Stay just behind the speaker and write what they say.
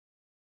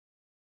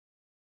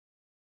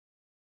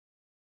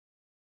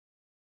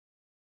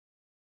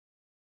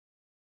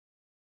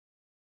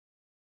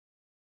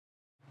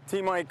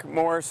T. Mike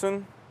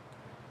Morrison,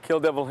 Kill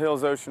Devil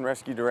Hills Ocean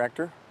Rescue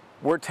Director.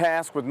 We're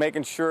tasked with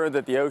making sure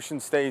that the ocean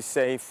stays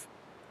safe,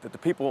 that the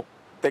people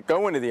that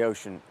go into the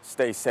ocean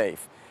stay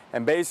safe.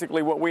 And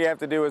basically what we have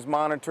to do is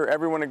monitor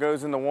everyone that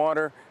goes in the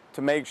water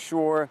to make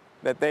sure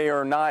that they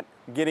are not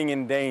getting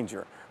in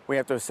danger. We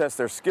have to assess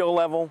their skill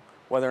level,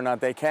 whether or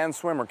not they can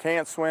swim or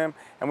can't swim,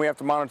 and we have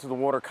to monitor the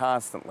water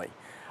constantly.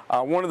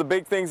 One of the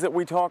big things that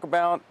we talk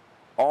about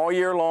all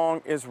year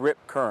long is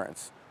rip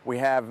currents. We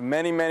have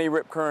many, many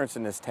rip currents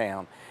in this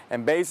town.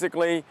 And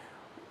basically,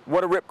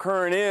 what a rip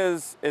current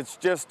is, it's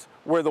just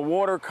where the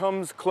water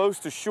comes close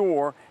to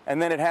shore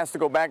and then it has to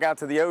go back out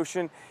to the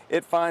ocean.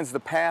 It finds the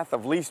path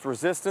of least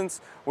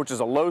resistance, which is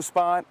a low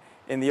spot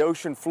in the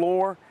ocean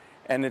floor,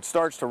 and it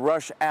starts to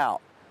rush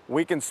out.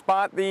 We can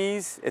spot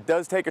these. It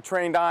does take a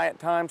trained eye at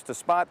times to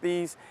spot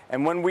these,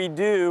 and when we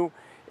do,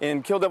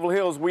 in Kill Devil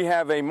Hills, we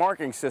have a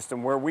marking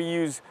system where we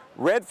use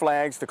red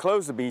flags to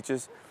close the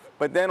beaches,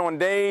 but then on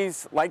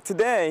days like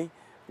today,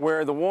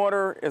 where the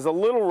water is a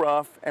little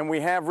rough and we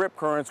have rip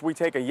currents, we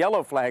take a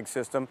yellow flag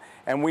system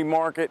and we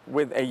mark it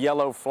with a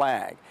yellow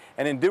flag.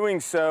 And in doing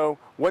so,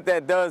 what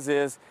that does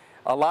is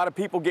a lot of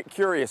people get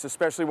curious,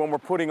 especially when we're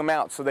putting them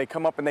out, so they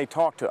come up and they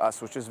talk to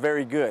us, which is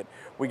very good.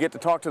 We get to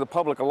talk to the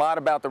public a lot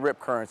about the rip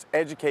currents,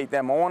 educate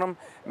them on them,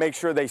 make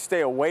sure they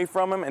stay away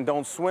from them and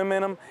don't swim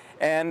in them.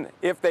 And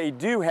if they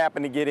do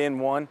happen to get in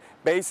one,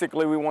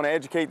 basically we want to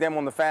educate them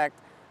on the fact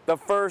the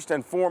first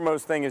and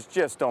foremost thing is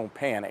just don't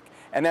panic.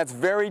 And that's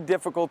very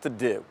difficult to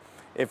do.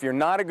 If you're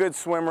not a good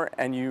swimmer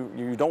and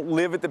you don't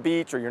live at the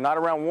beach or you're not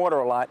around water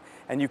a lot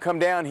and you come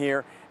down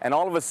here and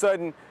all of a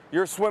sudden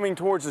you're swimming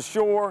towards the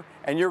shore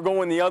and you're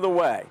going the other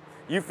way.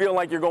 You feel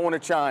like you're going to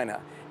China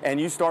and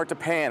you start to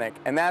panic,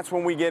 and that's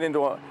when we get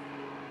into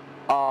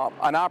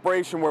an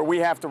operation where we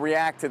have to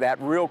react to that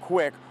real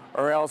quick,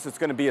 or else it's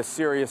going to be a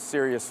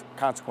serious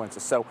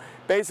consequences. So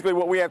basically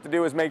what we have to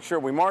do is make sure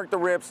we mark the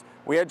rips,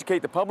 we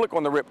educate the public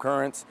on the rip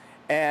currents,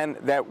 and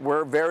that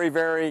we're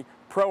very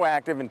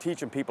proactive in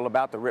teaching people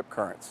about the rip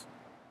currents.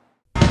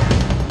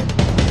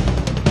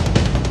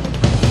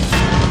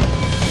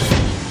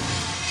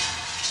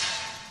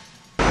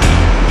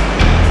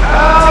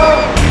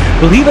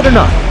 Believe it or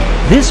not,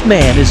 this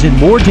man is in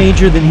more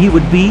danger than he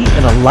would be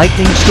in a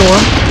lightning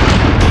storm,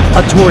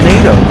 a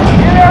tornado,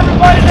 get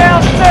everybody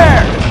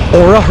downstairs,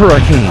 or a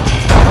hurricane.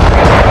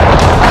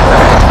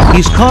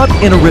 He's caught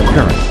in a rip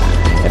current,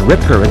 and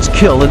rip currents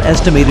kill an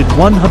estimated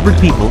 100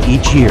 people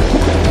each year.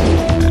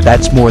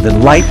 That's more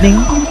than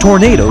lightning,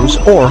 tornadoes,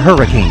 or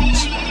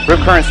hurricanes.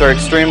 Rip currents are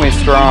extremely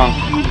strong.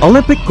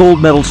 Olympic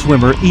gold medal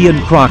swimmer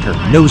Ian Crocker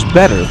knows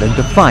better than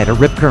to fight a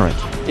rip current.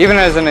 Even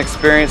as an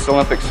experienced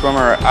Olympic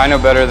swimmer, I know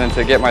better than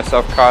to get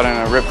myself caught in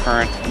a rip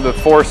current. The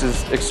force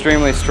is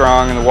extremely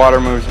strong and the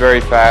water moves very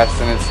fast,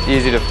 and it's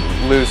easy to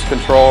lose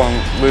control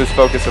and lose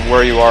focus of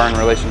where you are in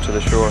relation to the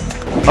shore.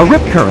 A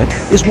rip current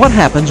is what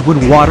happens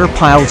when water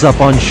piles up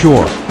on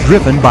shore,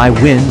 driven by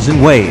winds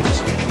and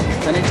waves.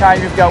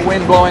 Anytime you've got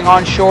wind blowing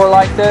on shore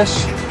like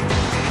this,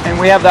 and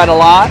we have that a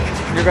lot,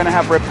 you're going to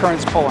have rip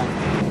currents pulling.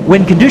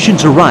 When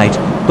conditions are right,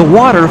 the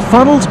water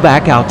funnels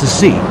back out to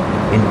sea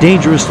in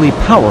dangerously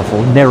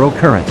powerful narrow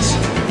currents.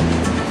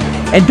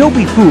 And don't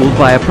be fooled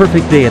by a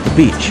perfect day at the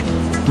beach.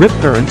 Rip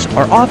currents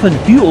are often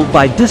fueled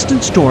by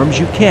distant storms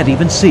you can't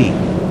even see.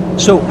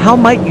 So how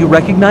might you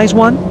recognize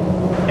one?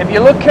 If you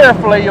look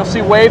carefully, you'll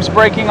see waves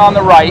breaking on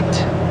the right.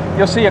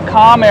 You'll see a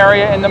calm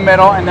area in the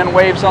middle and then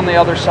waves on the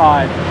other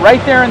side.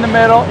 Right there in the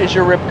middle is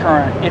your rip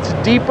current. It's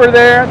deeper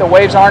there, the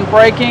waves aren't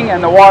breaking,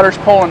 and the water's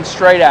pulling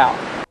straight out.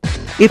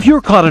 If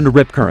you're caught in a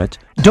rip current,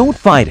 don't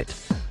fight it.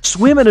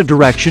 Swim in a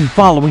direction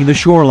following the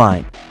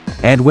shoreline.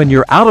 And when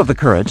you're out of the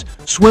current,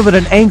 swim at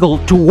an angle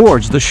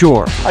towards the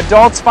shore.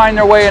 Adults find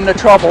their way into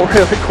trouble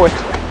really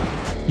quickly.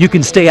 You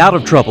can stay out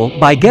of trouble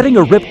by getting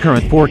a rip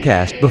current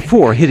forecast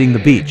before hitting the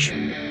beach.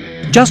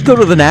 Just go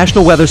to the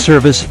National Weather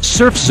Service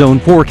Surf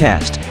Zone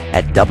Forecast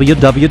at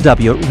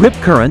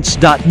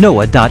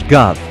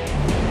www.ripcurrents.noaa.gov.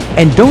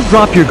 And don't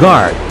drop your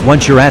guard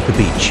once you're at the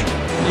beach.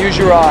 Use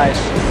your eyes.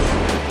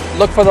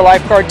 Look for the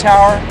lifeguard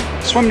tower.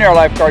 Swim near a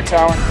lifeguard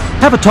tower.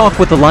 Have a talk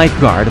with the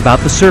lifeguard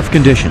about the surf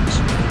conditions.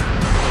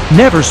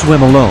 Never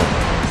swim alone,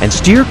 and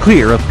steer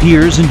clear of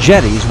piers and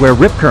jetties where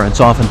rip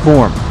currents often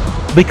form.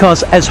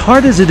 Because as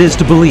hard as it is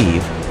to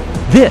believe,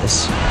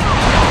 this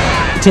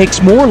takes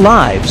more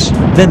lives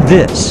than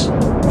this.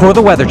 For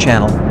the Weather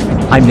Channel,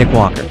 I'm Nick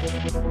Walker.